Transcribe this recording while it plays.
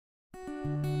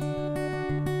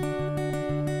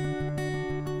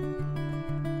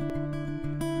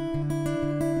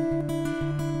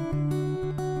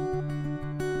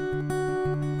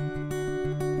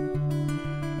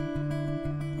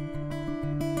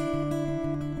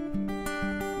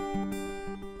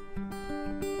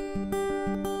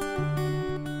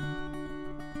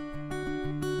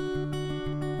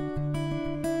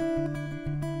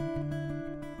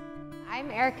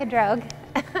Erica Droge,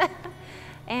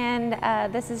 and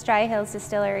this is Dry Hills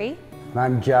Distillery. And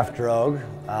I'm Jeff Droge,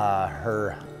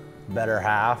 her better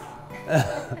half.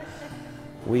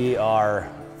 We are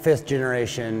fifth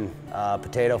generation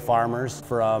potato farmers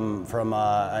from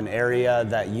an area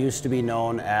that used to be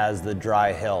known as the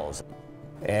Dry Hills.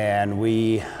 And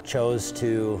we chose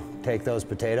to take those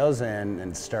potatoes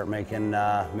and start making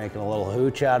a little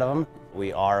hooch out of them.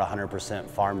 We are 100%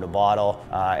 farm to bottle.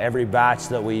 Every batch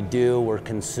that we do, we're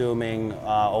consuming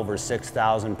over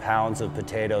 6,000 pounds of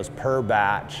potatoes per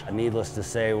batch. Needless to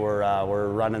say, we're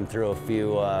running through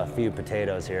a few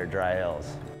potatoes here at Dry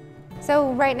Hills.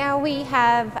 So right now we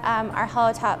have our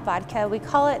hollow top vodka. We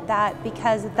call it that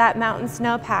because that mountain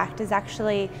snowpack is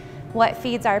actually what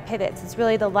feeds our pivots. It's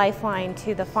really the lifeline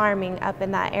to the farming up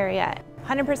in that area.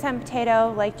 100%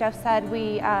 potato, like Jeff said,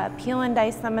 we peel and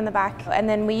dice them in the back, and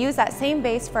then we use that same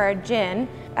base for our gin.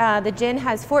 The gin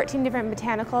has 14 different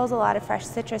botanicals, a lot of fresh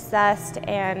citrus zest,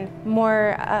 and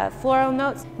more floral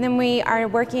notes. And then we are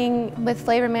working with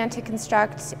Flavorman to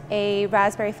construct a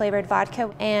raspberry flavored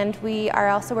vodka, and we are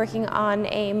also working on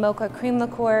a mocha cream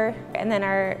liqueur, and then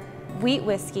our wheat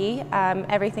whiskey,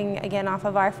 everything again off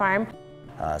of our farm.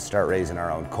 Start raising our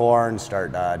own corn,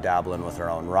 start dabbling with our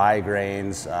own rye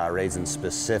grains, raising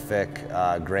specific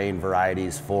grain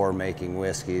varieties for making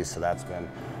whiskeys. So that's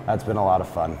been a lot of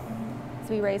fun.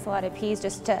 So we raise a lot of peas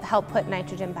just to help put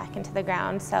nitrogen back into the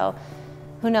ground. So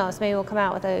who knows, maybe we'll come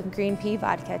out with a green pea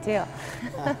vodka too.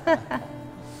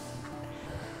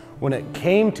 When it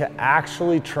came to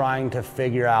actually trying to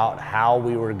figure out how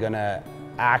we were gonna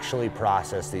actually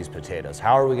process these potatoes,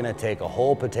 how are we gonna take a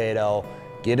whole potato,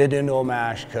 get it into a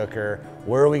mash cooker,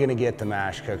 where are we gonna get the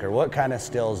mash cooker, what kind of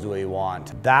stills do we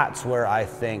want? That's where I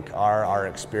think our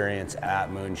experience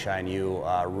at Moonshine U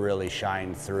really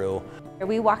shined through.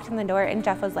 We walked in the door and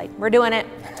Jeff was like, we're doing it.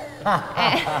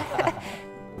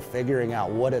 Figuring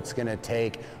out what it's gonna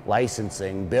take,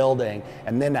 licensing, building,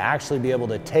 and then to actually be able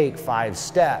to take 5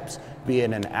 steps,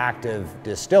 being an active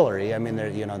distillery. I mean,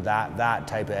 that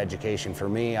type of education for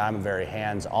me, I'm very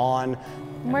hands-on.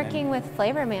 Working with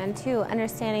Flavorman too,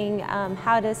 understanding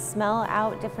how to smell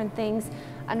out different things,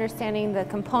 understanding the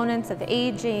components of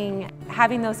aging,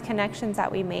 having those connections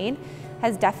that we made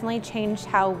has definitely changed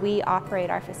how we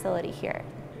operate our facility here.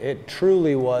 It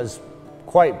truly was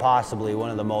quite possibly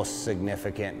one of the most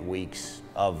significant weeks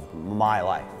of my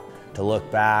life. To look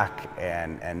back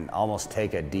and almost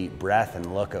take a deep breath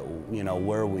and look at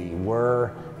where we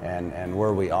were and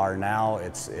where we are now,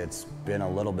 it's been a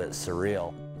little bit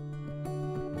surreal.